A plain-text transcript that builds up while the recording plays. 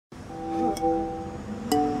养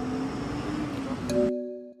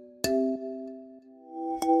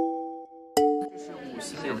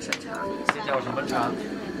生茶，这叫什么茶？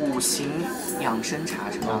五行养生茶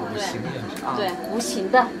是吗？五行养生。对，无形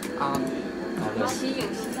的啊，有形有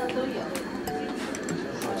形的都有。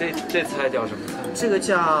这菜叫什么菜？这个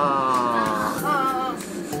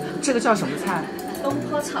叫什么菜？东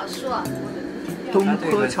坡炒素。东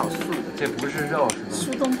坡炒素。这不是肉是吧？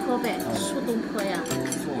素东坡呗，素东坡呀。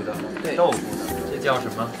素的，对，豆腐的。这叫什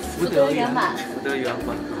么？福德圆满。福德圆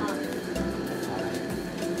满。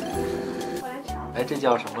哎，这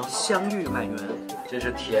叫什么？香芋满园。这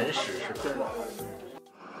是甜食是吧？对。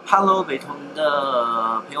Hello， 北屯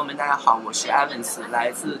的朋友们，大家好，我是 Evans，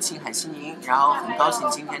 来自青海西宁，然后很高兴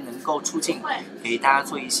今天能够出镜，给大家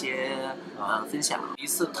做一些分享。一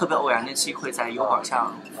次特别偶然的机会，在油管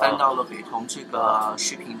上翻到了北屯这个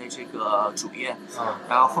视频的这个主页，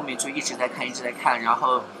然后后面就一直在看，然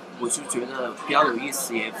后我就觉得比较有意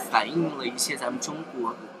思，也反映了一些咱们中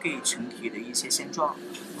国 gay 群体的一些现状，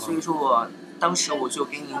所以说当时我就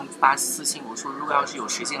给您发私信，我说如果要是有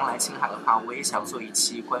时间来青海的话，我也想做一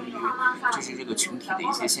期关于就是这个群体的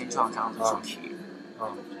一些现状这样的主题。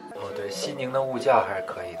对，西宁的物价还是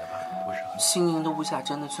可以的吧？不是？西宁的物价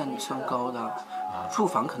真的算高的，住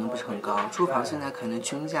房可能不是很高，住房现在可能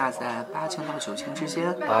均价在8000到9000之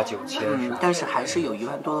间。8、9千。但是还是有1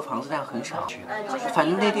万多的房子，但很少。反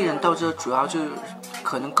正内地人到这主要就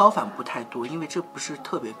可能高反不太多，因为这不是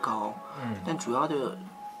特别高。但主要的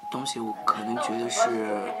东西我可能觉得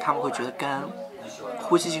是他们会觉得干，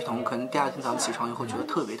呼吸系统可能第二天早上起床以后觉得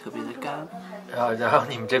特别的干。然后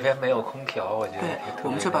你们这边没有空调，我觉得。对，我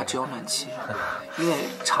们这边只有暖气，因为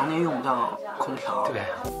常年用不到空调。对。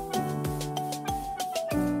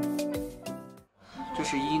就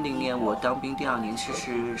是2010年我当兵第2年，其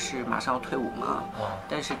实是马上要退伍嘛。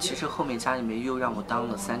但是其实后面家里面又让我当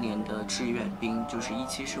了3年的志愿兵，就是1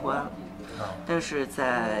期士官。但是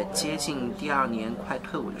在接近第2年快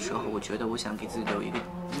退伍的时候，我觉得我想给自己留一个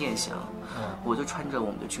念想，我就穿着我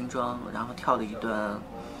们的军装，然后跳了一段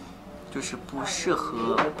就是不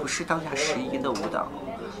是当下时宜的舞蹈，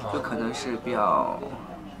就可能是比较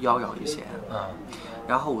妖娆一些。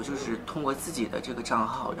然后我就是通过自己的这个账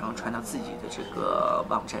号，然后传到自己的这个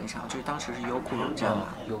网站上，就是当时是优酷网站嘛。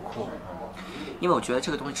优酷。因为我觉得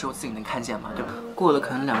这个东西只有自己能看见嘛，对吧？过了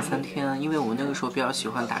可能2、3天，因为我那个时候比较喜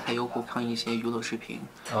欢打开优酷看一些娱乐视频，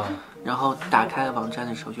然后打开网站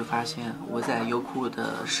的时候就发现我在优酷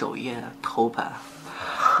的首页头版，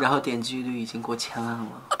然后点击率已经过1000万了。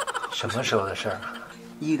什么时候的事儿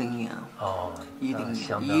？10年。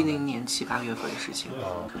10年7、8月份的事情。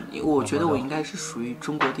我觉得我应该是属于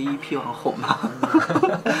中国第一批网红吧，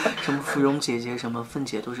什么芙蓉姐姐、什么凤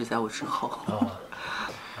姐都是在我之后。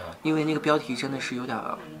因为那个标题真的是有点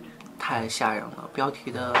太吓人了。标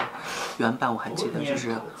题的原版我还记得，就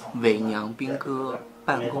是伪娘兵哥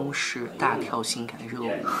办公室大跳性感热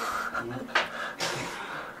舞。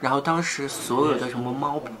然后当时所有的什么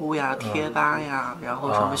猫扑呀、贴吧呀，然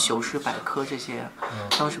后什么糗事百科这些，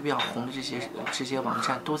当时比较红的这些网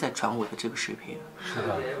站都在转我的这个视频。是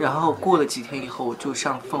的。然后过了几天以后，我就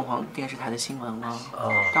上凤凰电视台的新闻了。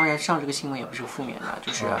当然上这个新闻也不是负面的，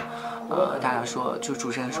就是大家说，就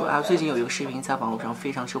主持人说啊，最近有一个视频在网络上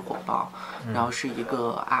非常之火爆，然后是一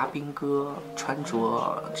个阿兵哥穿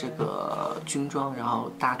着这个军装，然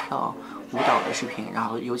后大跳舞蹈的视频，然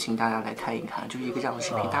后有请大家来看一看，就是一个这样的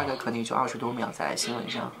视频，大概可能也就20多秒在新闻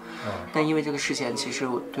上。但因为这个事件，其实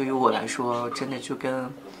对于我来说，真的就跟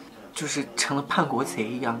就是成了叛国贼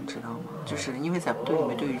一样，你知道吗？就是因为在部队里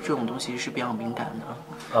面，对于这种东西是比较敏感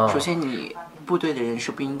的。首先，你部队的人是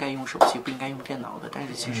不应该用手机、不应该用电脑的，但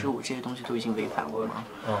是其实我这些东西都已经违反了嘛。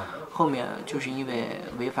后面就是因为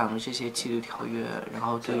违反了这些纪律条约，然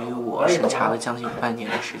后对于我审查了将近半年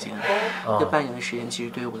的时间。这半年的时间，其实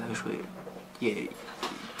对于我来说也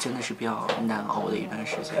真的是比较难熬的一段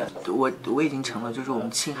时间。我已经成了就是我们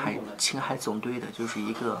青海总队的就是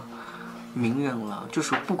一个名人了，就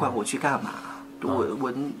是不管我去干嘛，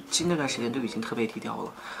我那段时间都已经特别低调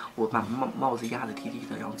了。我把帽子压得低低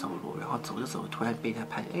的，然后走路，然后走着走，突然被他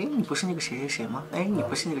拍，哎，你不是那个谁谁谁吗？哎，你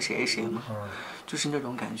不是那个谁谁谁吗？就是那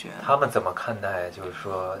种感觉。他们怎么看待？就是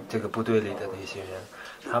说这个部队里的那些人，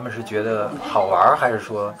他们是觉得好玩，还是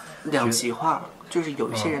说两极化？就是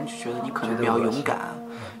有一些人就觉得你可能比较勇敢，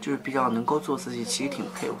就是比较能够做自己，其实挺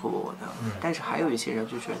佩服我的。但是还有一些人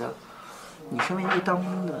就觉得，你身为一个当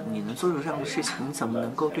兵的，你能做出这样的事情，你怎么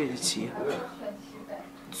能够对得起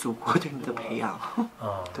祖国对你的培养？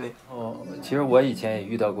对。其实我以前也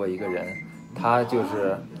遇到过一个人，他就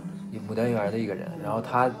是牡丹园的一个人，然后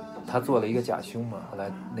他做了一个假胸嘛，后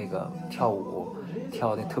来那个跳舞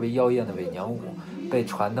跳那特别妖艳的伪娘舞，被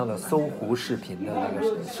传到了搜狐视频的那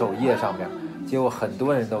个首页上面，结果很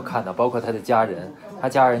多人都看到，包括他的家人，他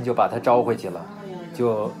家人就把他招回去了，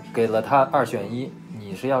就给了他2选1，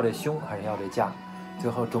你是要这胸还是要这架？最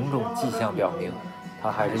后种种迹象表明，他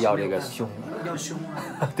还是要这个胸。要胸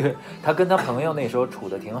啊？对，他跟他朋友那时候处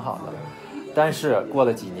的挺好的，但是过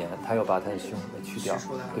了几年，他又把他的胸给去掉。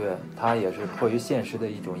对，他也是迫于现实的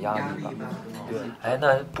一种压力吧。对，哎，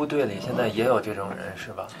那部队里现在也有这种人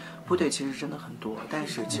是吧？部队其实真的很多，但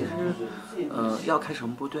是其实，要看什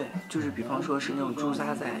么部队，就是比方说是那种驻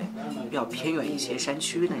扎在比较偏远一些山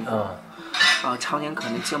区的那种，常年可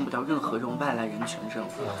能见不到任何这种外来人群这种，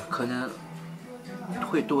可能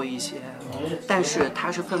会多一些。但是它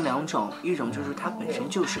是分2种，一种就是他本身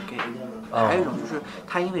就是 gay，还有一种就是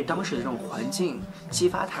他因为当时的这种环境激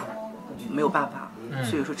发他没有办法，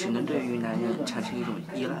所以说只能对于男人产生一种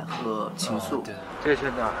依赖和情愫。对，这是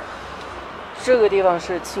哪儿？这个地方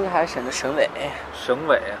是青海省的省委。省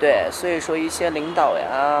委。对，所以说一些领导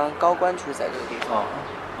呀、高官就是在这个地方。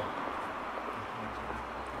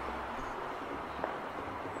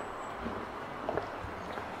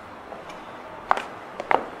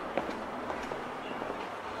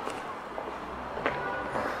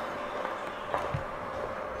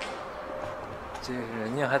这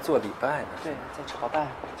人家还做礼拜呢。对，在朝拜。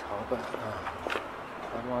朝拜啊，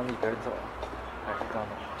咱们往里边走，还是刚才？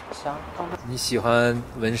行，刚才。你喜欢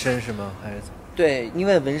纹身是吗？还是怎么？对，因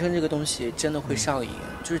为纹身这个东西真的会上瘾，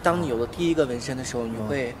就是当你有了第一个纹身的时候，你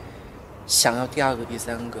会想要第2个、第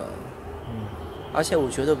3个。而且我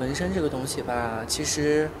觉得纹身这个东西吧，其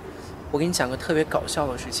实我给你讲个特别搞笑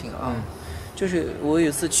的事情啊。就是我有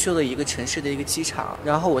一次去了一个城市的一个机场，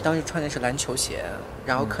然后我当时穿的是篮球鞋，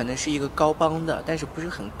然后可能是一个高帮的，但是不是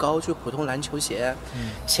很高，就普通篮球鞋。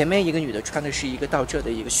前面一个女的穿的是一个到这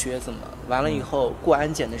的一个靴子嘛，完了以后过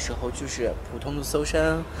安检的时候就是普通的搜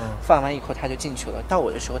身，放完以后她就进去了。到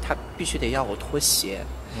我的时候她必须得要我脱鞋，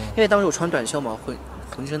因为当时我穿短袖嘛，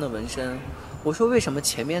浑身的纹身。我说为什么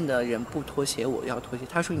前面的人不脱鞋，我要脱鞋？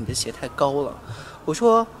她说你的鞋太高了。我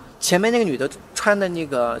说前面那个女的穿的那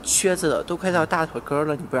个靴子的都快到大腿根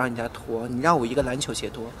了，你不让人家脱，你让我一个篮球鞋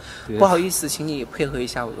脱，不好意思，请你配合一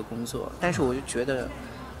下我的工作。但是我就觉得，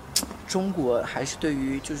中国还是对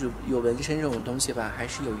于就是有纹身这种东西吧，还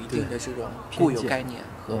是有一定的这种固有概念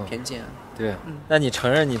和偏见。对，那你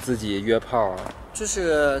承认你自己约炮啊？就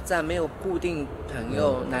是在没有固定朋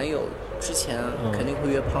友、男友之前，肯定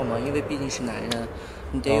会约炮嘛，因为毕竟是男人，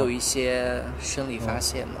你得有一些生理发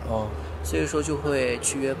泄嘛。所以说就会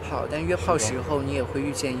去约炮，但约炮时候你也会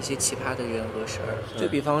遇见一些奇葩的人和事儿。就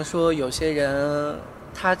比方说有些人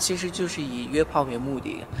他其实就是以约炮为目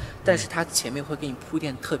的，但是他前面会给你铺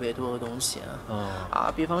垫特别多的东西。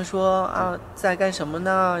比方说在干什么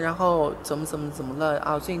呢？然后怎么了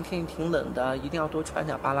啊？最近天气挺冷的，一定要多穿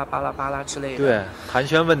点，巴拉巴拉巴拉之类的。对，寒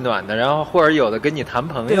暄问暖的，然后或者有的跟你谈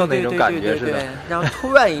朋友那种感觉似的。对，然后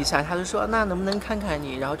突然一下他就说那能不能看看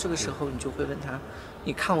你？然后这个时候你就会问他。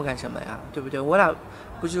你看我干什么呀？对不对？我俩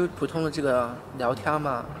不就是普通的这个聊天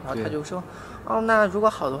嘛，然后他就说，那如果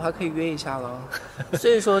好的话可以约一下了。所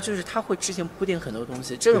以说就是他会之前铺垫很多东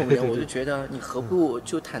西，这种人我就觉得你何不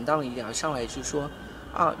就坦荡一点，上来就说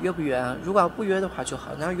约不约？如果要不约的话就好，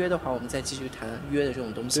那要约的话我们再继续谈约的这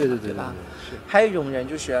种东西，对吧？还有一种人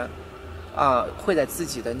就是会在自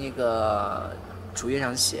己的那个主页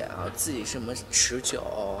上写自己什么持久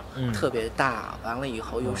特别大，完了以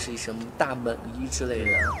后又是什么大猛一之类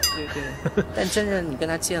的，对。但真正你跟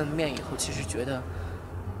他见了面以后，其实觉得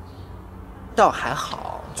倒还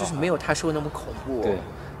好，就是没有他说的那么恐怖。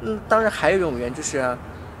对，当然还有一种人就是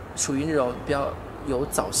属于那种比较有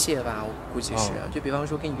早泄吧，我估计是，就比方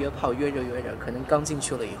说跟你约炮，约着，可能刚进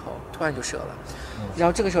去了以后突然就射了，然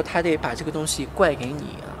后这个时候他得把这个东西怪给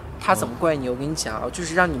你。他怎么怪你？我跟你讲就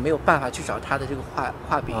是让你没有办法去找他的这个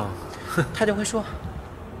画饼，他就会说：“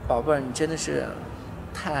宝贝儿，你真的是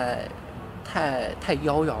太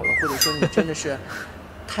妖娆了，或者说你真的是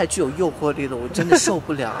太具有诱惑力了，我真的受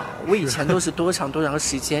不了。我以前都是多长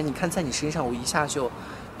时间，你看在你身上，我一下就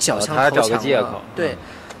脚相投降了。”他找个借口，对，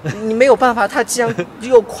你没有办法。他既然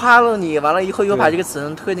又夸了你，完了以后又把这个责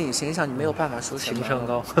任推在你身上，你没有办法说什么。情商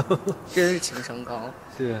高，真是情商高。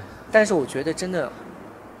对，但是我觉得真的。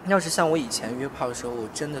要是像我以前约炮的时候，我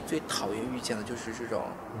真的最讨厌遇见的就是这种，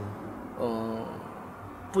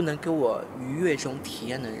不能给我愉悦这种体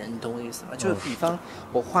验的人，你懂我意思吗？就是比方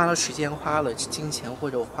我花了时间、花了金钱，或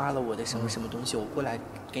者我花了我的什么什么东西，我过来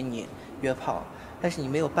给你约炮，但是你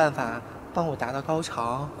没有办法帮我达到高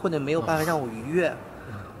潮，或者没有办法让我愉悦，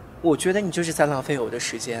我觉得你就是在浪费我的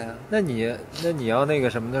时间。那你要那个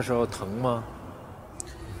什么的时候疼吗？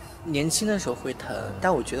年轻的时候会疼，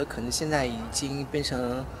但我觉得可能现在已经变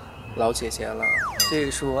成老姐姐了，所以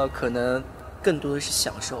说可能更多的是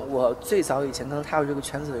享受。我最早以前刚踏入这个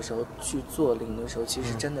圈子的时候去做零的时候，其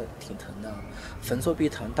实真的挺疼的，逢做必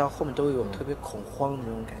疼，到后面都有特别恐慌的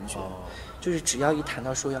那种感觉，就是只要一谈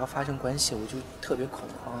到说要发生关系，我就特别恐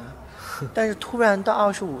慌。但是突然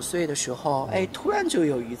到25岁的时候，哎，突然就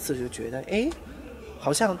有一次就觉得，哎，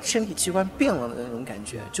好像身体器官变了的那种感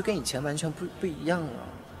觉，就跟以前完全不一样了。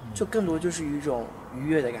就更多就是一种愉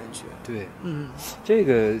悦的感觉。对，这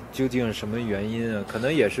个究竟是什么原因啊？可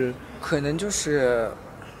能就是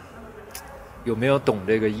有没有懂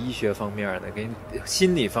这个医学方面的，给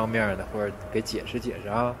心理方面的，或者给解释解释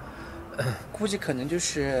啊？估计可能就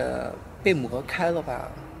是被磨开了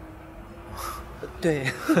吧。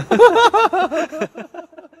对。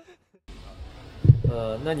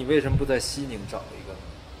那你为什么不在西宁找一个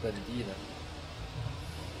本地的？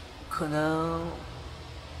可能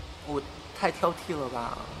我太挑剔了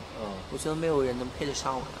吧，我觉得没有人能配得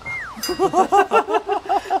上我呀。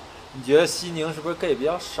你觉得西宁是不是 gay 比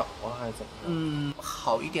较少啊，还是怎么着？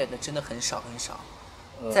好一点的真的很少很少。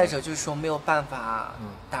再者就是说没有办法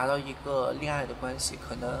达到一个恋爱的关系，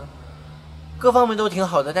可能各方面都挺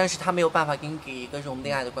好的，但是他没有办法给你给一个这种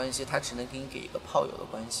恋爱的关系，他只能给你给一个炮友的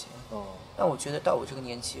关系。但我觉得到我这个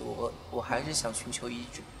年纪，我还是想寻求一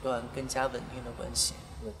段更加稳定的关系。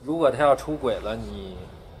如果他要出轨了，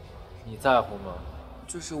你在乎吗？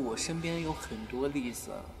就是我身边有很多例子，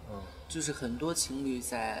就是很多情侣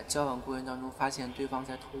在交往过程当中发现对方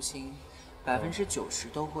在偷腥，90%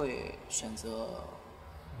都会选择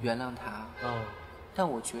原谅他。但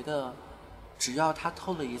我觉得，只要他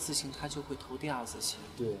偷了一次腥，他就会偷第二次腥。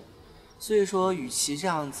对。所以说，与其这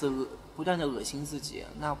样子不断的恶心自己，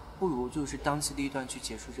那不如就是当机立断去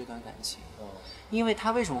结束这段感情。因为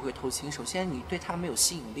他为什么会偷腥？首先，你对他没有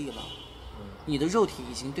吸引力了。你的肉体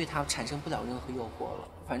已经对他产生不了任何诱惑了。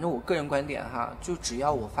反正我个人观点哈，就只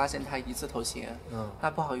要我发现他一次偷腥，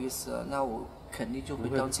那不好意思，那我肯定就会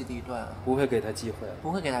当机立断，不会给他机会，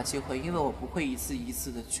不会给他机会，因为我不会一次一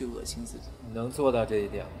次的去恶心自己。你能做到这一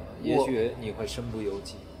点吗？也许你会身不由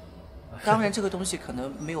己。当然，这个东西可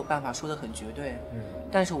能没有办法说得很绝对，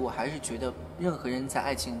但是我还是觉得任何人在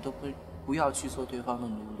爱情都不要去做对方的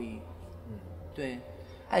奴隶。对，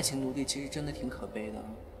爱情奴隶其实真的挺可悲的。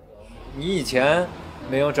你以前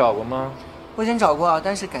没有找过吗？我以前找过啊，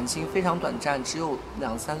但是感情非常短暂，只有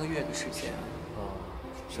2-3个月的时间。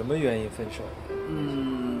什么原因分手？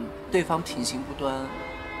对方品行不端。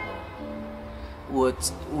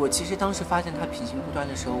我其实当时发现他品行不端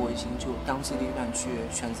的时候，我已经就当机立断去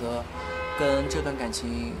选择跟这段感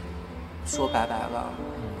情说拜拜了。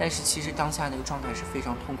但是其实当下那个状态是非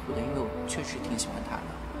常痛苦的，因为我确实挺喜欢他的。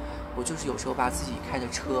我就是有时候把自己开着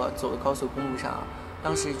车走的高速公路上，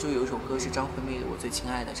当时就有一首歌是张惠妹的《我最亲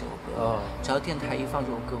爱的》这首歌，只要电台一放这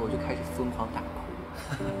首歌，我就开始疯狂大哭，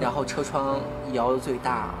然后车窗摇得最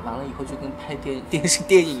大，完了以后就跟拍电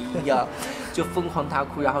影一样，就疯狂大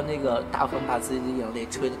哭，然后那个大风把自己的眼泪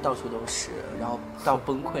吹得到处都是，然后到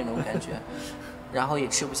崩溃那种感觉，然后也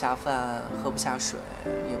吃不下饭，喝不下水，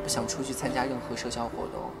也不想出去参加任何社交活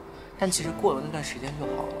动，但其实过了那段时间就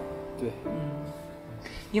好了。对，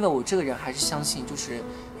因为我这个人还是相信，就是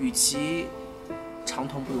与其长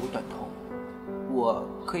痛不如短痛。我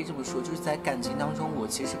可以这么说，就是在感情当中，我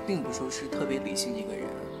其实并不说是特别理性的一个人，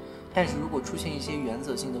但是如果出现一些原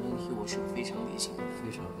则性的问题，我是非常理性的，非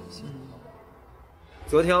常理性。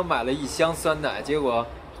昨天我买了1箱酸奶，结果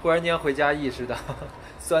突然间回家意识到，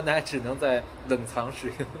酸奶只能在冷藏使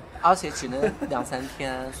用，而且只能2-3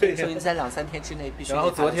天，所以说你在2-3天之内必须。然后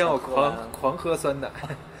昨天我狂喝酸奶。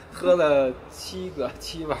喝了7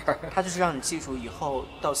碗，他就是让你记住以后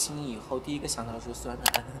到悉尼以后第一个想到的是酸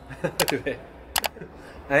奶。对。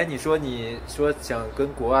哎，你说想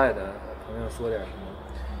跟国外的朋友说点什么？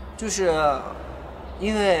就是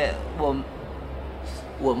因为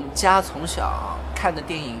我们家从小看的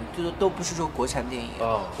电影都不是说国产电影。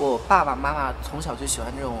我爸爸妈妈从小就喜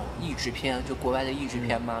欢那种译制片，就国外的译制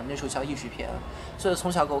片嘛，那时候叫译制片，所以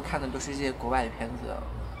从小给我看的都是这些国外的片子。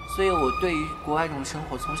所以我对于国外这种生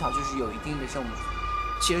活从小就是有一定的这种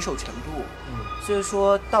接受程度。所以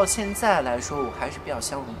说到现在来说，我还是比较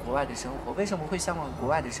向往国外的生活。为什么会向往国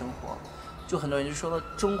外的生活？就很多人就说了，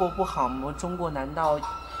中国不好吗？中国难道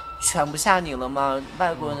犬不下你了吗？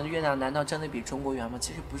外国人的月亮难道真的比中国圆吗？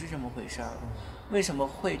其实不是这么回事儿。为什么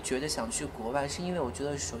会觉得想去国外？是因为我觉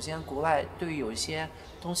得首先国外对于有一些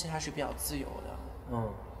东西它是比较自由的。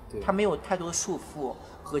对，它没有太多的束缚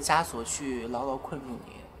和枷锁去牢牢困住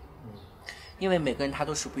你。因为每个人他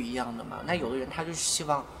都是不一样的嘛，那有的人他就是希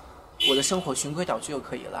望我的生活循规蹈矩就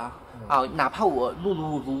可以了啊，哪怕我碌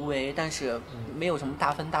碌无为，但是没有什么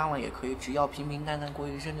大风大浪也可以，只要平平淡淡过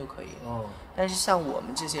一生就可以。但是像我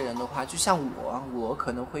们这些人的话，就像我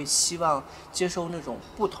可能会希望接受那种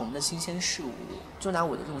不同的新鲜事物。就拿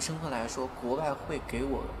我的这种身份来说，国外会给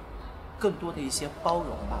我更多的一些包容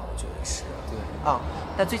吧，我觉得是。对啊，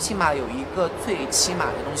但最起码有一个最起码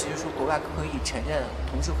的东西，就是说国外可以承认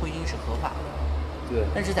同志婚姻是合法的。对。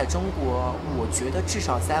但是在中国，我觉得至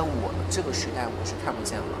少在我这个时代，我是看不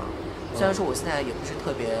见了。虽然说我现在也不是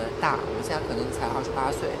特别大，我现在可能才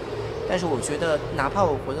28岁，但是我觉得哪怕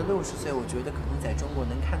我活到60岁，我觉得可能在中国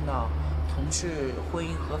能看到同志婚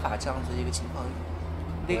姻合法这样子的一个情况，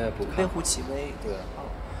微乎其微。对。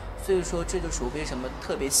所以说，这就是我为什么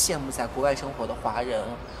特别羡慕在国外生活的华人，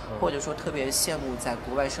或者说特别羡慕在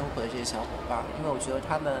国外生活的这些小伙伴，因为我觉得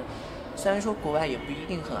他们虽然说国外也不一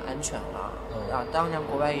定很安全了，当然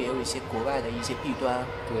国外也有一些国外的一些弊端，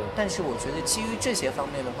对。但是我觉得基于这些方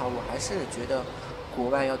面的话，我还是觉得国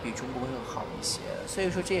外要比中国要好一些。所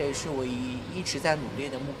以说，这也是我一直在努力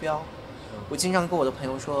的目标。我经常跟我的朋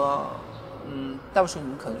友说，到时候你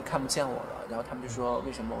们可能看不见我了，然后他们就说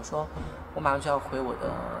为什么？我说我马上就要回我的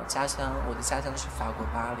家乡，我的家乡是法国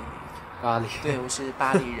巴黎。巴黎。对，我是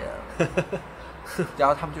巴黎人。然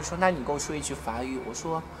后他们就说，那你跟我说一句法语。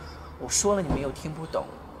我说了你们又听不懂。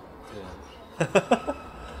对。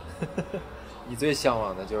你最向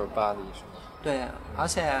往的就是巴黎是吗？对，而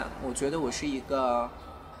且我觉得我是一个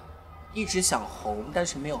一直想红但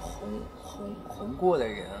是没有红过的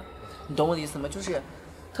人，你懂我的意思吗？就是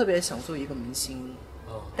特别想做一个明星，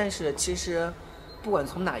但是其实不管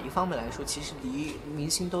从哪一方面来说，其实离明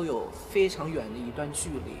星都有非常远的一段距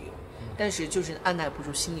离，但是就是按耐不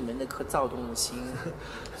住心里面那颗躁动的心，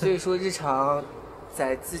所以说日常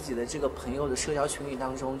在自己的这个朋友的社交群里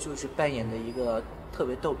当中，就是扮演的一个特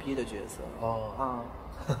别逗逼的角色。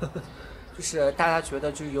就是大家觉得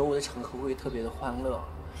就是有我的场合会特别的欢乐，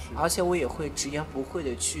而且我也会直言不讳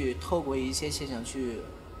的去透过一些现象去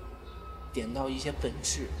点到一些本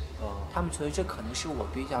质。他们觉得这可能是我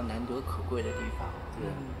比较难得可贵的地方。对。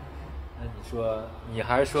那你说你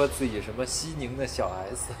还说自己什么西宁的小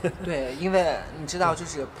S？ 对，因为你知道，就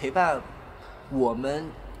是陪伴我们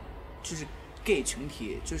就是gay 群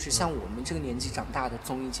体，就是像我们这个年纪长大的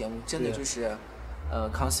综艺节目，真的就是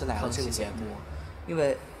康熙来了这个节目，因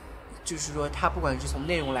为就是说它不管是从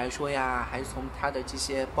内容来说呀，还是从它的这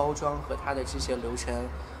些包装和它的这些流程，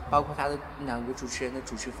包括它的两个主持人的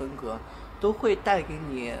主持风格，都会带给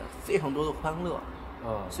你非常多的欢乐。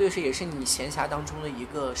所以说也是你闲暇当中的一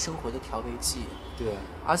个生活的调味剂。对。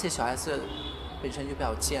而且小 S 本身就比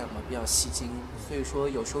较贱嘛，比较戏精，所以说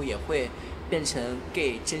有时候也会变成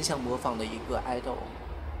gay 真相模仿的一个 idol。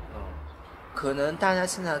可能大家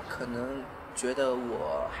现在可能觉得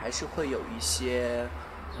我还是会有一些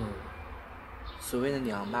所谓的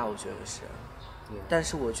娘吧，我觉得是。对。但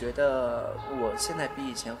是我觉得我现在比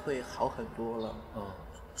以前会好很多了。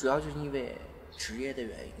主要就是因为职业的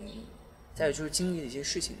原因，再有就是经历的一些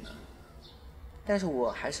事情嘛。但是我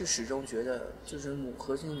还是始终觉得，就是母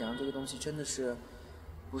和娘这个东西真的是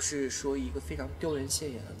不是说一个非常丢人现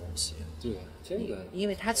眼的东西。对，这个因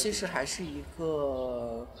为它其实还是一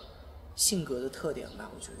个性格的特点吧，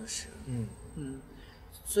我觉得是。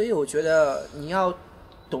所以我觉得你要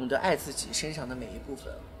懂得爱自己身上的每一部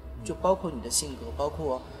分，就包括你的性格，包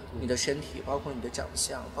括你的身体，包括你的长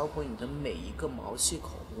相，包括你的每一个毛细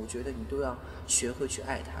孔，我觉得你都要学会去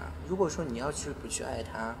爱它。如果说你要是不去爱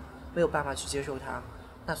它，没有办法去接受它，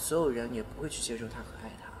那所有人也不会去接受它和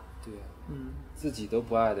爱它。对。自己都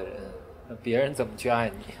不爱的人，那别人怎么去爱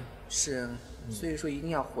你？是。所以说一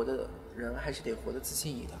定要活的人还是得活得自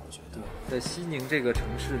信一点，我觉得。在西宁这个城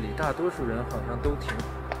市里，大多数人好像都挺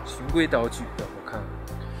循规蹈矩的，我看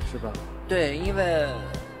是吧？对，因为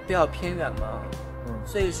比较偏远嘛，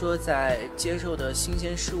所以说在接受的新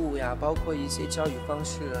鲜事物呀，包括一些教育方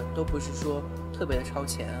式，都不是说特别的超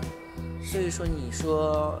前。所以说你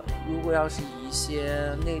说如果要是以一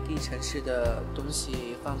些内地城市的东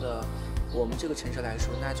西放到我们这个城市来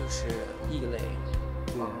说，那就是异类。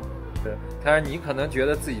对，当然你可能觉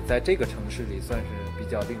得自己在这个城市里算是比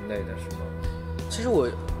较另类的，是吗？其实我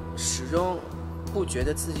始终不觉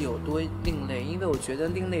得自己有多另类，因为我觉得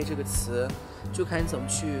另类这个词就看你怎么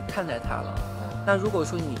去看待它了。那如果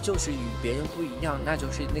说你就是与别人不一样，那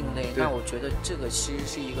就是另类，那我觉得这个其实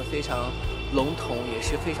是一个非常笼统也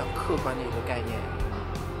是非常客观的一个概念。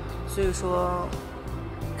所以说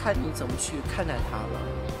看你怎么去看待它了。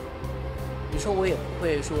你说我也不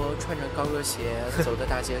会说穿着高跟鞋走在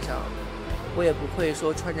大街上，我也不会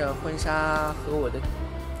说穿着婚纱和我的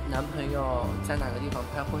男朋友在哪个地方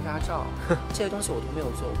拍婚纱照，这些东西我都没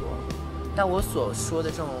有做过。但我所说的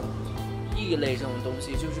这种异类这种东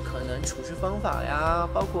西，就是可能处事方法呀，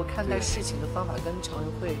包括看待事情的方法跟常人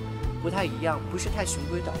会不太一样，不是太循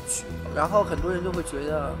规蹈矩。然后很多人都会觉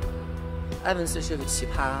得Evans 是个奇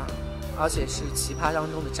葩，而且是奇葩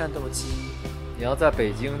当中的战斗机。你要在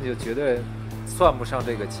北京就绝对算不上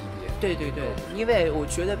这个级别。对对对，因为我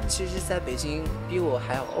觉得其实在北京比我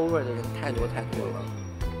还要 over 的人太多太多了。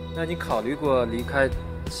那你考虑过离开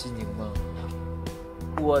西宁吗？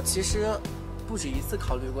我其实不止一次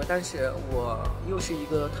考虑过，但是我又是一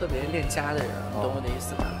个特别恋家的人，懂我的意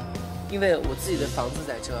思吧？因为我自己的房子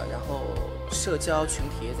在这，然后社交群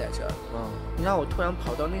体也在这。你让我突然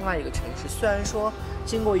跑到另外一个城市，虽然说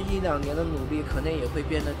经过1-2年的努力，可能也会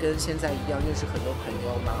变得跟现在一样，认识很多朋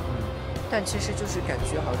友嘛。但其实就是感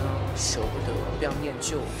觉好像舍不得，不要念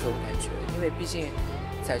旧这种感觉，因为毕竟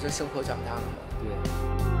在这生活长大了嘛。对。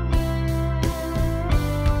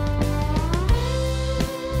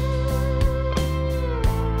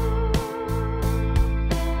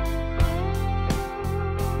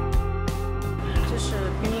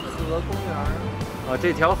公园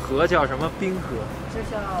这条河叫什么？滨河？这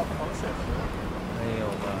叫黄水河。哎呦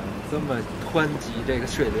妈，这么湍急这个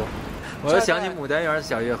水流，我又想起牡丹园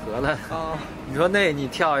小月河了。你说那你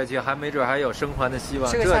跳下去，还没准还有生还的希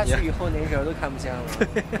望。这个下去以后，连人都看不见了。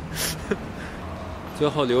最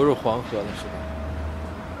后流入黄河了，是吧？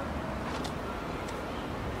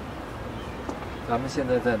咱们现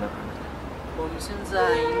在在哪儿？我们现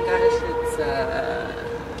在应该是在。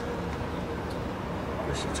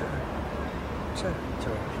不是这儿，这儿就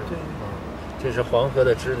是对，这是黄河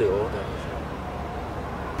的支流，等于是。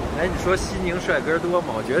哎，你说西宁帅哥多吗？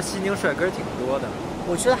我觉得西宁帅哥挺多的。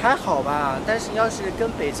我觉得还好吧，但是要是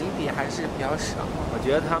跟北京比，还是比较少。我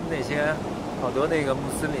觉得他们那些好多那个穆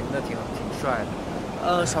斯林的挺帅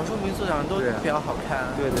的。少数民族长得都比较好看。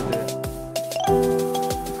对对对。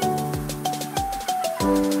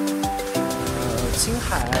青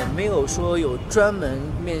海没有说有专门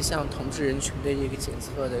面向同志人群的一个检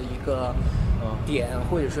测的一个点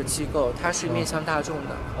或者说机构，它是面向大众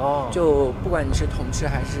的。就不管你是同志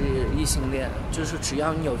还是异性恋，就是只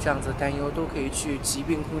要你有这样子的担忧，都可以去疾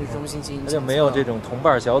病控制中心进行检测。就没有这种同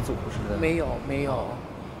伴小组似的？没有没有，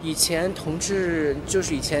以前同志就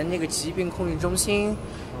是以前那个疾病控制中心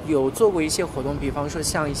有做过一些活动，比方说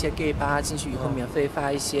像一些 gay 吧进去以后免费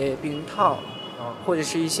发一些避孕套。或者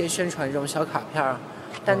是一些宣传这种小卡片，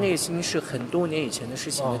但那个已经是很多年以前的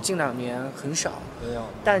事情了，近2年很少。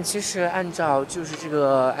但其实按照就是这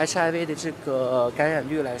个 HIV 的这个感染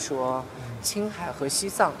率来说，青海和西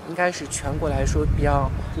藏应该是全国来说比较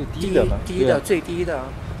最低的。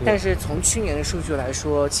但是从去年的数据来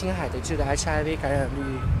说，青海的这个 HIV 感染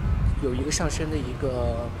率有一个上升的一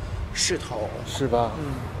个势头，是吧？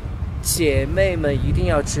姐妹们一定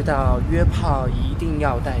要知道，约炮一定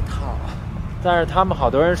要带套。但是他们好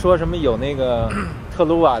多人说什么有那个特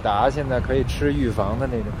鲁瓦达现在可以吃预防的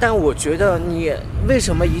那种，但我觉得你为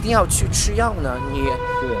什么一定要去吃药呢？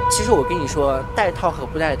其实我跟你说，带套和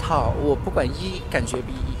不带套，我不管感觉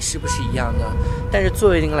比是不是一样的，但是作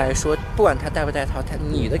为零来说，不管他带不带套，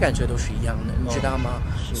你的感觉都是一样的，你知道吗？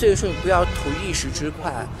所以说你不要图一时之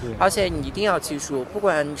快，而且你一定要记住，不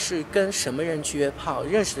管是跟什么人去约炮，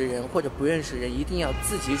认识的人或者不认识的人，一定要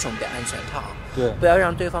自己准备安全套，不要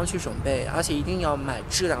让对方去准备，而且一定要买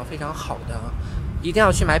质量非常好的。一定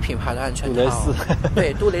要去买品牌的安全套，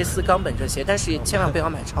对，杜蕾斯、冈本这些，但是千万不要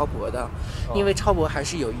买超薄的，因为超薄还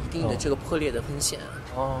是有一定的这个破裂的风险。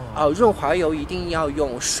润滑油一定要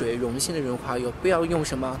用水溶性的润滑油，不要用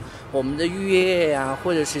什么我们的浴液呀，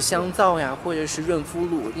或者是香皂呀，或者是润肤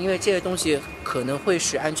露，因为这些东西可能会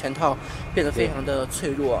使安全套变得非常的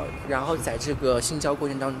脆弱，然后在这个性交过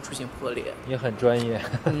程当中出现破裂。也很专业，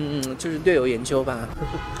就是略有研究吧。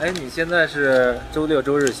哎，你现在是周6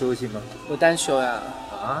周日休息吗？我单休呀。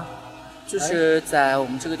就是在我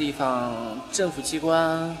们这个地方，政府机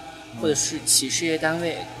关或者是企事业单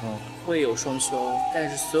位，会有双休，但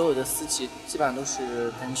是所有的私企基本上都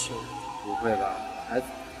是单休。不会吧？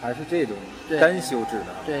还是这种单休制的？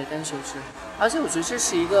对，单休制。而且我觉得这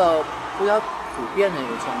是一个比较普遍的一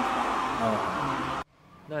个状况。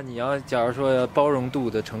那你要假如说包容度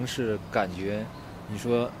的城市感觉，你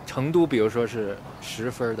说成都，比如说是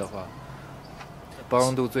10分的话，包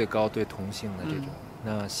容度最高对同性的这种，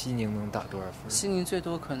那西宁能打多少分？西宁最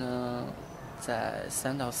多可能在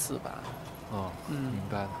3到4吧。明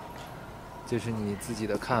白了，这是你自己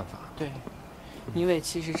的看法。对，因为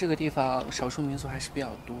其实这个地方少数民族还是比较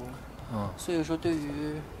多，所以说对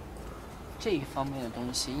于这一方面的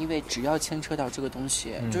东西，因为只要牵扯到这个东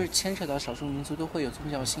西，就是牵扯到少数民族都会有宗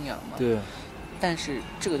教信仰嘛。对。但是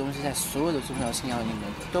这个东西在所有的宗教信仰里面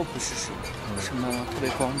都不是什么特别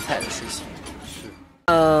光彩的事情。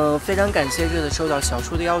非常感谢这次收到小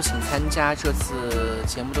叔的邀请，参加这次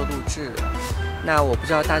节目的录制。那我不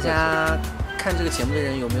知道大家看这个节目的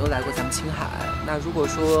人有没有来过咱们青海？那如果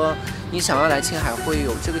说你想要来青海，会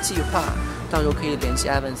有这个计划，到时候可以联系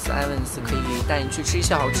Evans 可以带你去吃一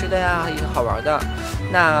些好吃的呀，一些好玩的。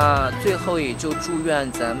那最后也就祝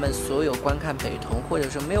愿咱们所有观看北同或者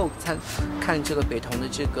是没有看这个北同的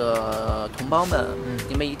这个同胞们，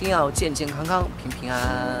你们一定要健健康康、平平安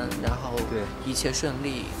安，然后一切顺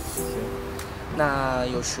利。那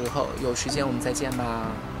有时间我们再见吧。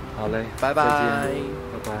好嘞，拜拜，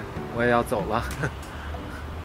拜拜，我也要走了。